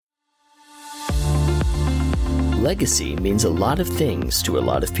Legacy means a lot of things to a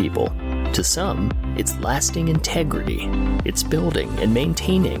lot of people. To some, it's lasting integrity. It's building and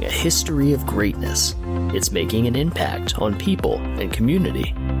maintaining a history of greatness. It's making an impact on people and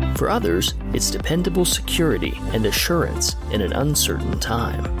community. For others, it's dependable security and assurance in an uncertain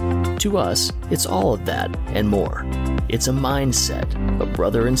time. To us, it's all of that and more. It's a mindset, a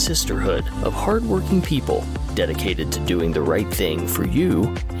brother and sisterhood of hardworking people dedicated to doing the right thing for you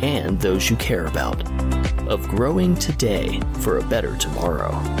and those you care about. Of growing today for a better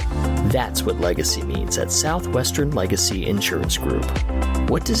tomorrow. That's what legacy means at Southwestern Legacy Insurance Group.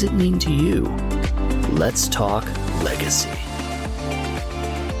 What does it mean to you? Let's talk legacy.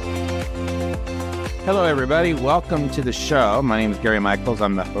 Hello, everybody. Welcome to the show. My name is Gary Michaels.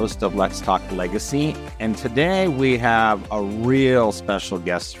 I'm the host of Let's Talk Legacy. And today we have a real special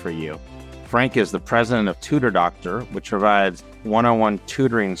guest for you. Frank is the president of Tutor Doctor, which provides one-on-one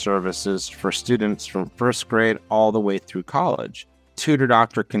tutoring services for students from first grade all the way through college. Tutor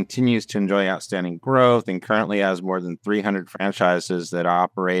Doctor continues to enjoy outstanding growth and currently has more than 300 franchises that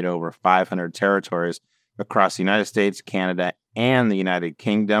operate over 500 territories across the United States, Canada, and the United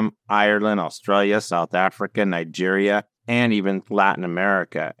Kingdom, Ireland, Australia, South Africa, Nigeria, and even Latin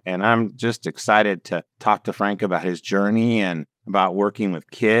America. And I'm just excited to talk to Frank about his journey and about working with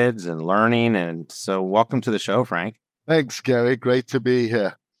kids and learning. And so welcome to the show, Frank. Thanks, Gary. Great to be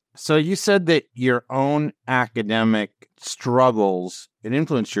here. So you said that your own academic struggles, it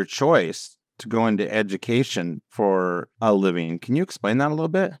influenced your choice to go into education for a living. Can you explain that a little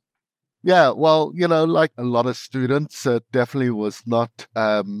bit? Yeah, well, like a lot of students, it definitely was not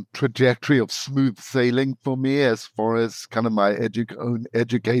trajectory of smooth sailing for me as far as kind of my own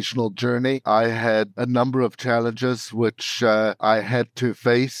educational journey. I had a number of challenges which I had to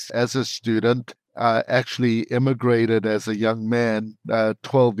face as a student. I actually immigrated as a young man,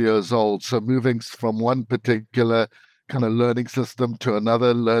 12 years old. So moving from one particular kind of learning system to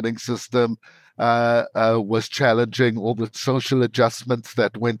another learning system was challenging. All the social adjustments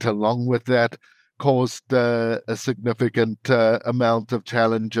that went along with that caused a significant amount of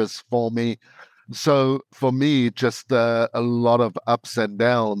challenges for me. So for me, just a lot of ups and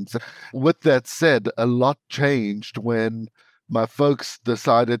downs. With that said, a lot changed when my folks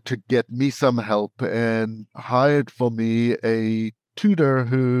decided to get me some help and hired for me a tutor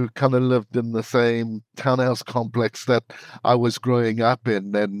who kind of lived in the same townhouse complex that I was growing up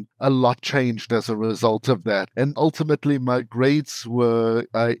in, and a lot changed as a result of that. And ultimately, my grades were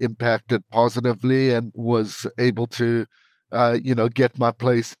impacted positively and was able to, get my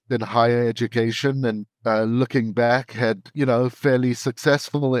place in higher education. And looking back, had, fairly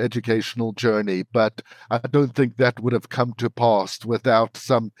successful educational journey. But I don't think that would have come to pass without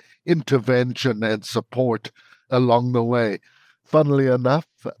some intervention and support along the way. Funnily enough,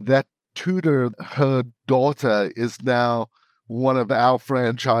 that tutor, her daughter, is now one of our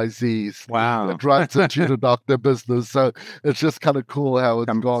franchisees. Wow. That runs a Tutor Doctor business. So it's just kind of cool how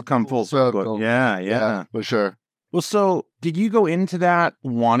it's come full circle. Yeah, for sure. Well, so did you go into that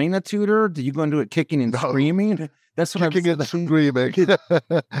wanting a tutor? Did you go into it kicking and screaming? That's what kicking and screaming.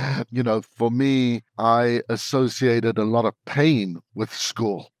 For me, I associated a lot of pain with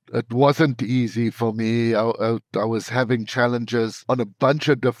school. It wasn't easy for me. I was having challenges on a bunch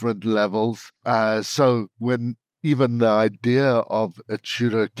of different levels. So when even the idea of a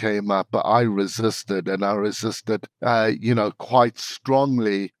tutor came up, I resisted, and I resisted, quite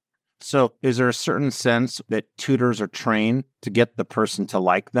strongly. So is there a certain sense that tutors are trained to get the person to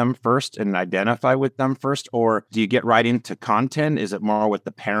like them first and identify with them first? Or do you get right into content? Is it more what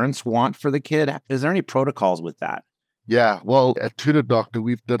the parents want for the kid? Is there any protocols with that? Yeah, well, at Tutor Doctor,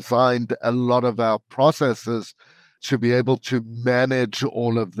 we've designed a lot of our processes to be able to manage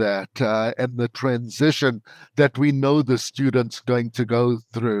all of that and the transition that we know the student's going to go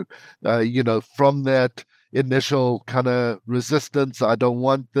through, from that initial kind of resistance, I don't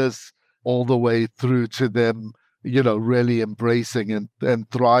want this, all the way through to them, really embracing and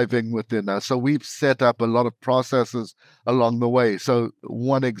thriving within us. So we've set up a lot of processes along the way. So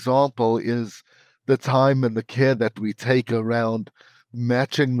one example is the time and the care that we take around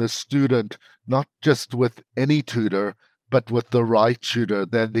matching the student, not just with any tutor, but with the right tutor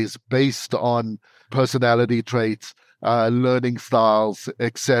that is based on personality traits, learning styles,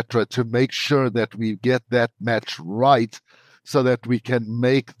 etc., to make sure that we get that match right so that we can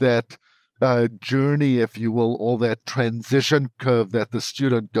make that journey, if you will, or that transition curve that the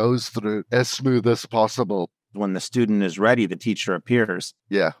student goes through as smooth as possible. When the student is ready, the teacher appears.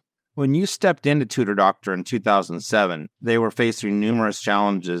 Yeah. When you stepped into Tutor Doctor in 2007, they were facing numerous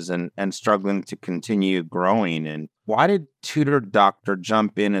challenges and struggling to continue growing. And why did Tutor Doctor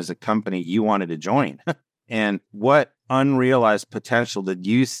jump in as a company you wanted to join? And what unrealized potential did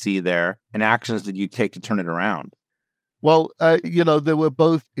you see there, and actions did you take to turn it around? Well, there were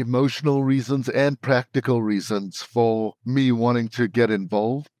both emotional reasons and practical reasons for me wanting to get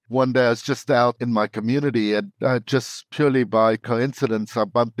involved. One day I was just out in my community and just purely by coincidence, I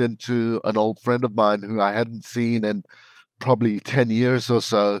bumped into an old friend of mine who I hadn't seen in probably 10 years or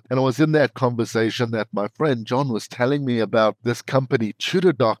so. And it was in that conversation that my friend John was telling me about this company,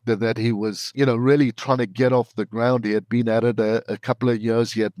 Tutor Doctor, that he was, really trying to get off the ground. He had been at it a couple of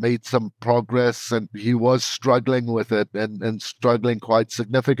years. He had made some progress and he was struggling with it and struggling quite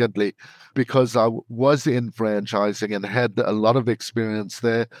significantly because I was in franchising and had a lot of experience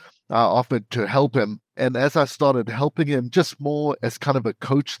there. I offered to help him. And as I started helping him, just more as kind of a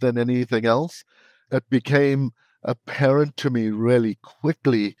coach than anything else, it became apparent to me really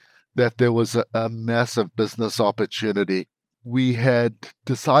quickly that there was a massive business opportunity. We had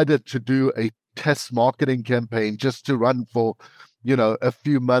decided to do a test marketing campaign just to run for, a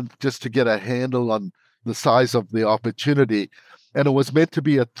few months just to get a handle on the size of the opportunity. And it was meant to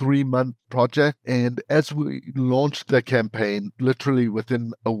be a 3-month project. And as we launched the campaign, literally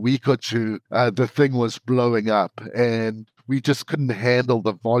within a week or two, the thing was blowing up. And we just couldn't handle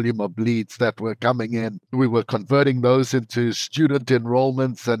the volume of leads that were coming in. We were converting those into student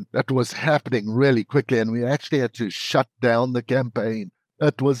enrollments, and that was happening really quickly. And we actually had to shut down the campaign.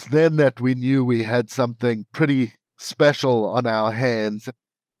 It was then that we knew we had something pretty special on our hands.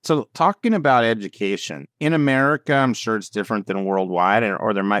 So talking about education, in America, I'm sure it's different than worldwide,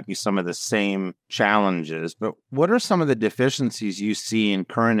 or there might be some of the same challenges, but what are some of the deficiencies you see in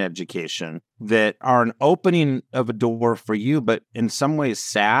current education that are an opening of a door for you, but in some ways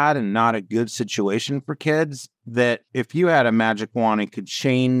sad and not a good situation for kids, that if you had a magic wand and could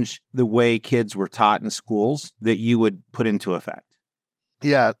change the way kids were taught in schools, that you would put into effect?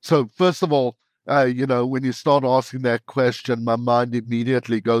 Yeah. So first of all, when you start asking that question, my mind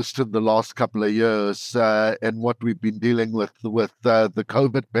immediately goes to the last couple of years and what we've been dealing with the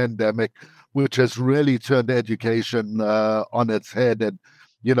COVID pandemic, which has really turned education on its head and,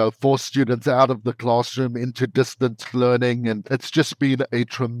 forced students out of the classroom into distance learning. And it's just been a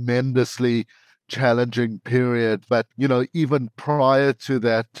tremendously challenging period. But, even prior to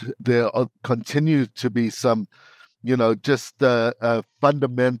that, there continue to be some just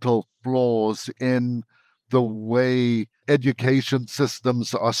fundamental flaws in the way education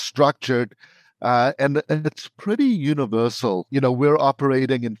systems are structured. And it's pretty universal. We're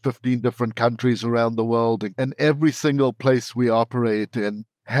operating in 15 different countries around the world, and every single place we operate in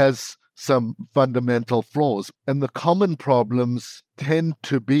has some fundamental flaws. And the common problems tend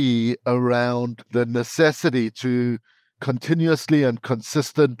to be around the necessity to continuously and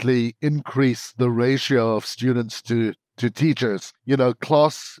consistently increase the ratio of students to teachers.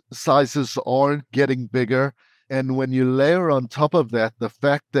 Class sizes are getting bigger. And when you layer on top of that, the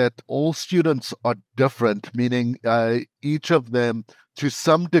fact that all students are different, meaning each of them to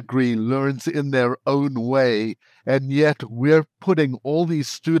some degree learns in their own way, and yet we're putting all these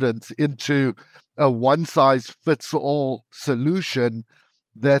students into a one-size-fits-all solution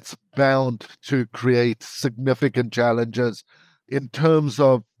that's bound to create significant challenges in terms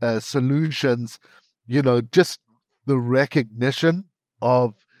of solutions. Just the recognition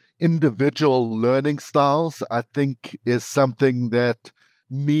of individual learning styles, I think, is something that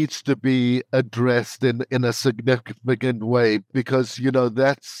needs to be addressed in a significant way, because,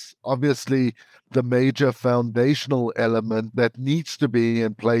 that's obviously the major foundational element that needs to be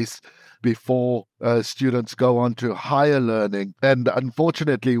in place before students go on to higher learning. And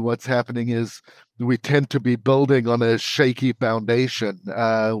unfortunately, what's happening is we tend to be building on a shaky foundation,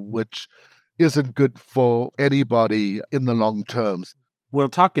 which isn't good for anybody in the long terms. Well,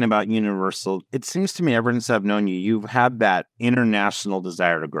 talking about universal, it seems to me ever since I've known you, you've had that international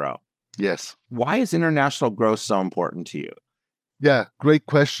desire to grow. Yes. Why is international growth so important to you? Yeah, great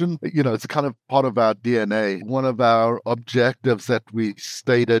question. It's kind of part of our DNA. One of our objectives that we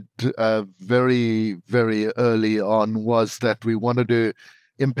stated very, very early on was that we wanted to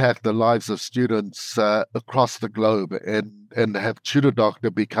impact the lives of students across the globe and have Tutor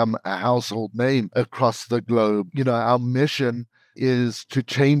Doctor become a household name across the globe. Our mission is to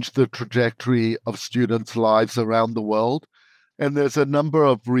change the trajectory of students' lives around the world. And there's a number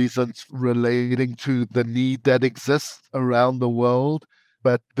of reasons relating to the need that exists around the world.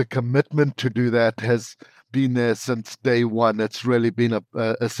 But the commitment to do that has been there since day one. It's really been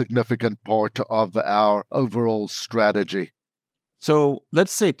a significant part of our overall strategy. So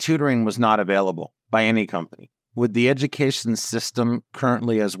let's say tutoring was not available by any company. Would the education system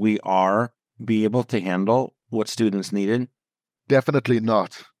currently as we are be able to handle what students needed? Definitely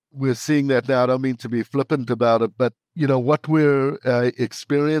not. we're seeing that now. I don't mean to be flippant about it, but what we're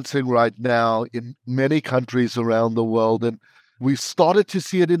experiencing right now in many countries around the world, and we've started to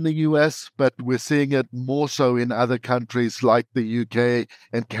see it in the US, but we're seeing it more so in other countries like the UK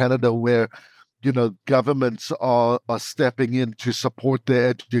and Canada, where governments are stepping in to support their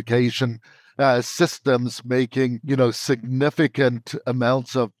education systems, making significant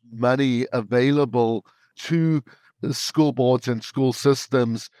amounts of money available to the school boards and school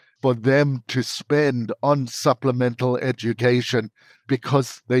systems for them to spend on supplemental education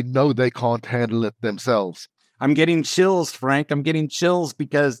because they know they can't handle it themselves. I'm getting chills, Frank. I'm getting chills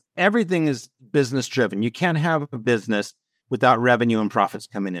because everything is business driven. You can't have a business without revenue and profits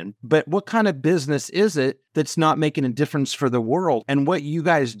coming in. But what kind of business is it that's not making a difference for the world? And what you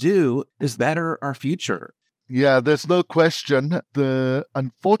guys do is better our future. Yeah, there's no question. The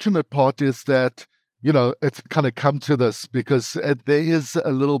unfortunate part is that it's kind of come to this because there is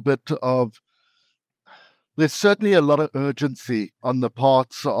a little bit of, there's certainly a lot of urgency on the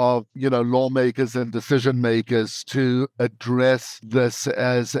parts of, lawmakers and decision makers to address this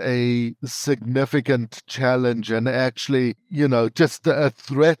as a significant challenge and actually, just a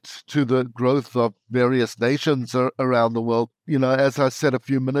threat to the growth of various nations around the world. As I said a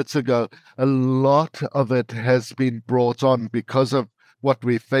few minutes ago, a lot of it has been brought on because of what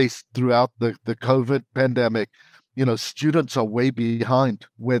we faced throughout the COVID pandemic. Students are way behind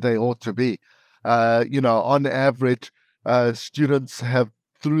where they ought to be. On average, through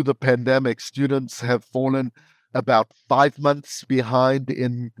the pandemic, students have fallen about 5 months behind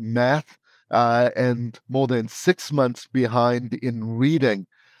in math and more than 6 months behind in reading.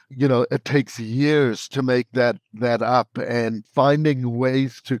 It takes years to make that up, and finding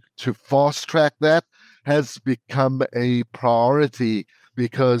ways to fast track that has become a priority,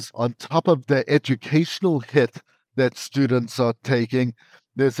 because on top of the educational hit that students are taking,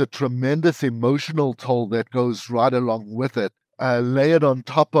 there's a tremendous emotional toll that goes right along with it. Layered on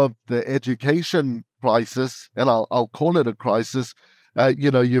top of the education crisis, and I'll call it a crisis,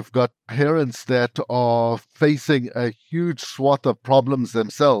 you've got parents that are facing a huge swath of problems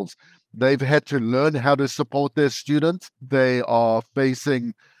themselves. They've had to learn how to support their students. They are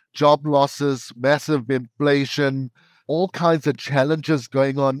facing job losses, massive inflation, all kinds of challenges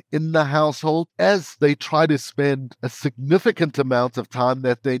going on in the household as they try to spend a significant amount of time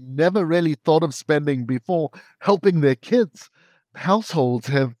that they never really thought of spending before helping their kids. Households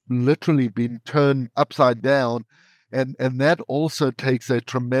have literally been turned upside down, and that also takes a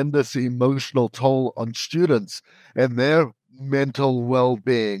tremendous emotional toll on students and their mental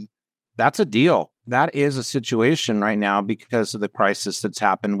well-being. That's a deal. That is a situation right now because of the crisis that's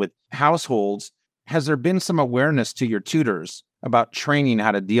happened with households. Has there been some awareness to your tutors about training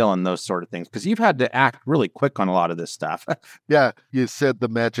how to deal in those sort of things? Because you've had to act really quick on a lot of this stuff. Yeah, you said the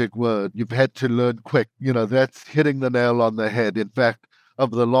magic word. You've had to learn quick. That's hitting the nail on the head. In fact,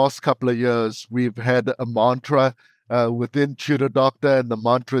 over the last couple of years, we've had a mantra within Tutor Doctor, and the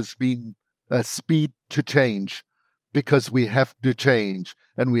mantra's been speed to change, because we have to change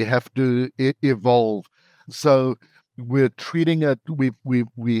and we have to evolve. So we're treating it,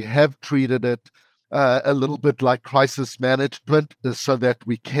 we have treated it a little bit like crisis management, so that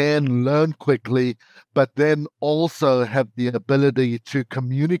we can learn quickly, but then also have the ability to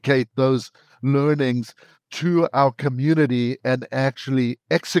communicate those learnings to our community and actually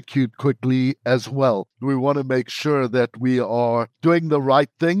execute quickly as well. We want to make sure that we are doing the right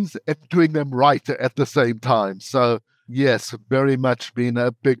things and doing them right at the same time. So yes, very much been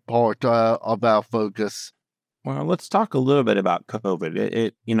a big part of our focus. Well, let's talk a little bit about COVID.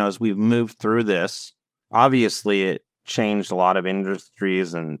 It as we've moved through this, obviously it changed a lot of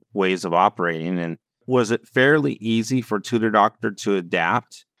industries and ways of operating. And was it fairly easy for Tutor Doctor to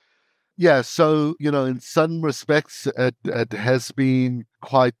adapt? Yeah, so, in some respects, it has been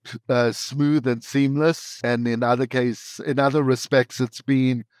quite smooth and seamless. And in other respects, it's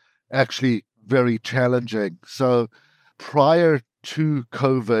been actually very challenging. So prior to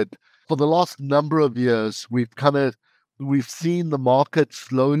COVID, for the last number of years, we've seen the market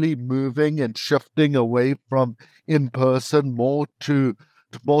slowly moving and shifting away from in-person more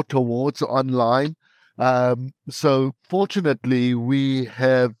towards online. So fortunately, we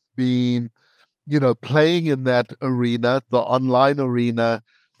have been, playing in that arena, the online arena,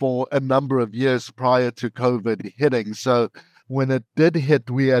 for a number of years prior to COVID hitting. So when it did hit,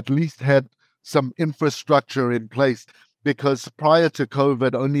 we at least had some infrastructure in place, because prior to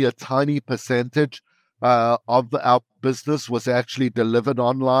COVID, only a tiny percentage of our business was actually delivered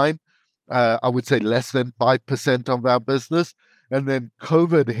online. I would say less than 5% of our business. And then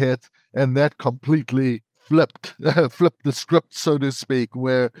COVID hit, and that completely flipped, flipped the script, so to speak,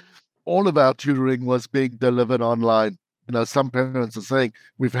 where all of our tutoring was being delivered online. Some parents are saying,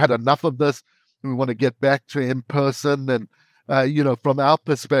 we've had enough of this. We want to get back to in person. And, from our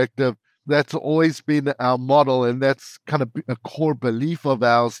perspective, that's always been our model. And that's kind of a core belief of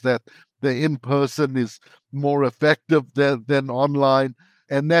ours, that the in-person is more effective than online.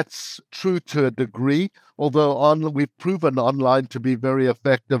 And that's true to a degree, although we've proven online to be very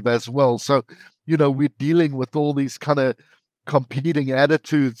effective as well. So, we're dealing with all these kind of competing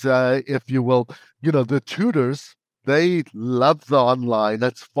attitudes, if you will. The tutors, they love the online.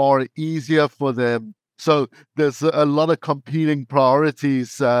 It's far easier for them. So there's a lot of competing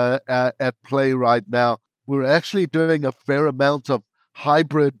priorities at play right now. We're actually doing a fair amount of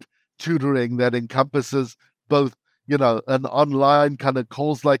hybrid tutoring that encompasses both, an online kind of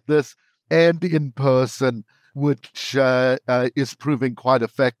calls like this and in person, which is proving quite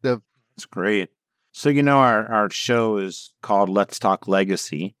effective. That's great. So, our show is called Let's Talk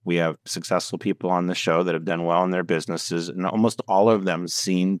Legacy. We have successful people on the show that have done well in their businesses, and almost all of them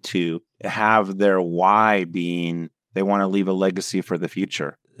seem to have their why being they want to leave a legacy for the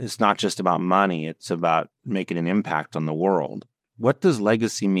future. It's not just about money. It's about making an impact on the world. What does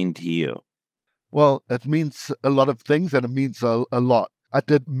legacy mean to you? Well, it means a lot of things, and it means a lot. I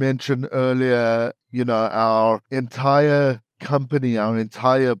did mention earlier, our entire company, our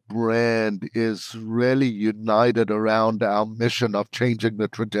entire brand is really united around our mission of changing the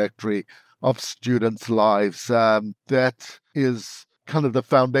trajectory of students' lives. That is kind of the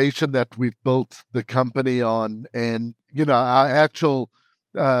foundation that we've built the company on. And, our actual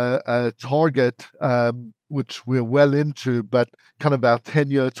target, which we're well into, but kind of our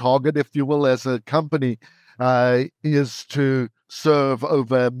 10-year target, if you will, as a company, is to serve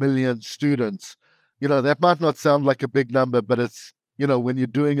over 1 million students. That might not sound like a big number, but it's, when you're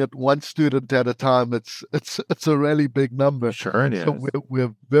doing it one student at a time, it's a really big number. Sure it is. So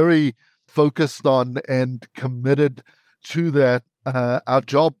we're very focused on and committed to that. Our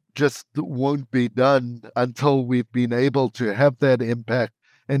job just won't be done until we've been able to have that impact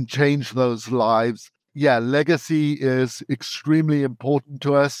and change those lives. Yeah, legacy is extremely important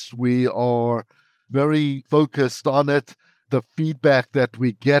to us. We are very focused on it. The feedback that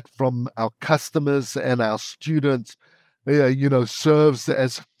we get from our customers and our students, serves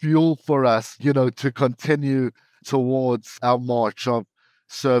as fuel for us, to continue towards our march of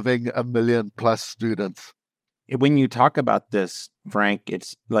serving 1 million plus students. When you talk about this, Frank,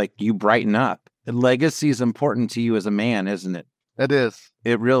 it's like you brighten up. Legacy is important to you as a man, isn't it? It is.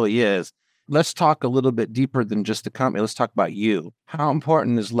 It really is. Let's talk a little bit deeper than just the company. Let's talk about you. How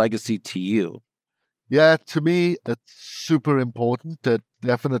important is legacy to you? Yeah, to me, it's super important. It's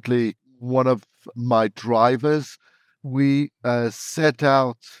definitely one of my drivers. We set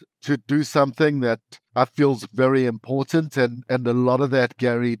out to do something that I feel is very important. And a lot of that,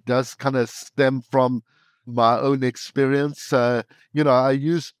 Gary, does kind of stem from my own experience. I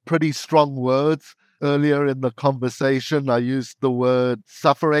used pretty strong words earlier in the conversation. I used the word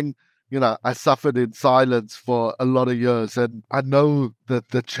suffering. I suffered in silence for a lot of years, and I know that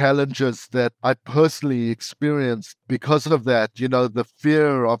the challenges that I personally experienced because of that, the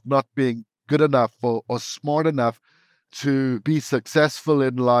fear of not being good enough or smart enough to be successful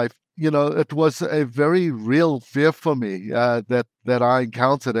in life, it was a very real fear for me that I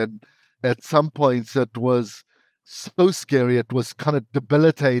encountered. And at some points, it was so scary. It was kind of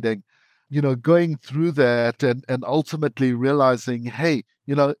debilitating, going through that and ultimately realizing, hey,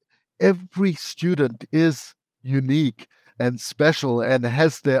 every student is unique and special and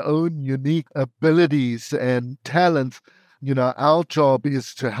has their own unique abilities and talents. Our job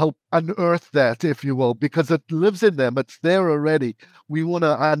is to help unearth that, if you will, because it lives in them. It's there already. We want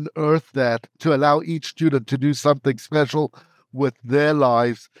to unearth that to allow each student to do something special with their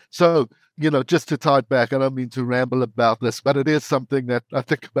lives. So, just to tie it back, I don't mean to ramble about this, but it is something that I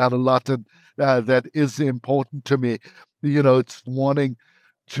think about a lot and that is important to me. It's wanting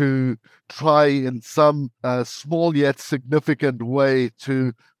to try in some small yet significant way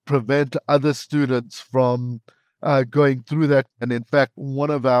to prevent other students from going through that. And in fact, one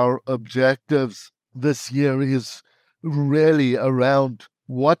of our objectives this year is really around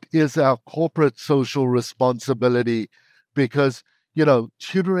what is our corporate social responsibility, because,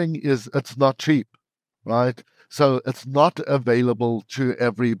 tutoring it's not cheap, right? So it's not available to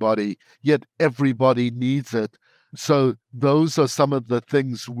everybody, yet everybody needs it. So those are some of the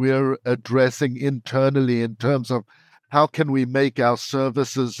things we're addressing internally in terms of how can we make our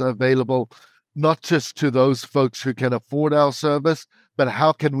services available, not just to those folks who can afford our service, but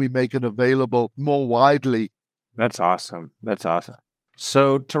how can we make it available more widely? That's awesome. That's awesome.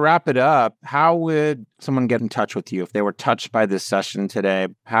 So to wrap it up, how would someone get in touch with you if they were touched by this session today?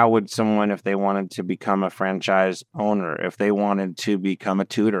 How would someone, if they wanted to become a franchise owner, if they wanted to become a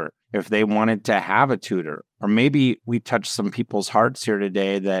tutor, if they wanted to have a tutor, or maybe we touched some people's hearts here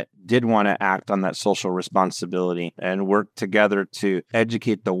today that did want to act on that social responsibility and work together to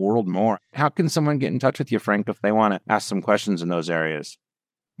educate the world more? How can someone get in touch with you, Frank, if they want to ask some questions in those areas?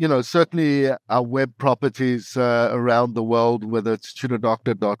 Certainly our web properties around the world, whether it's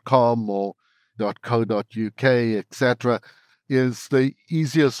tutordoctor.com or .co.uk, etc., is the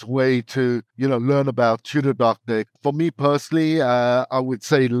easiest way to, learn about Tutor Doctor. For me personally, I would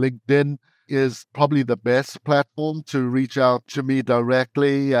say LinkedIn is probably the best platform to reach out to me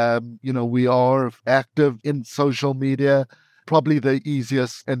directly. We are active in social media, probably the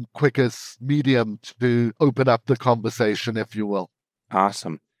easiest and quickest medium to open up the conversation, if you will.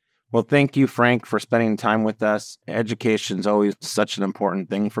 Awesome. Well, thank you, Frank, for spending time with us. Education is always such an important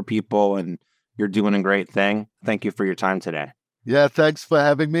thing for people, and you're doing a great thing. Thank you for your time today. Yeah, thanks for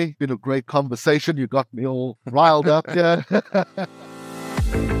having me. Been a great conversation. You got me all riled up. Yeah.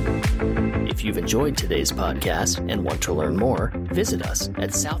 If you've enjoyed today's podcast and want to learn more, visit us at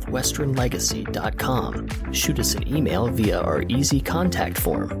southwesternlegacy.com. Shoot us an email via our easy contact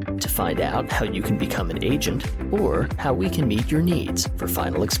form to find out how you can become an agent or how we can meet your needs for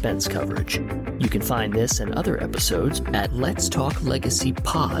final expense coverage. You can find this and other episodes at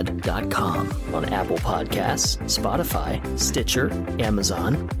letstalklegacypod.com on Apple Podcasts, Spotify, Stitcher,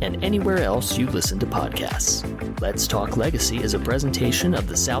 Amazon, and anywhere else you listen to podcasts. Let's Talk Legacy is a presentation of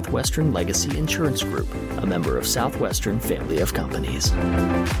the Southwestern Legacy Insurance Group, a member of Southwestern Family of Companies.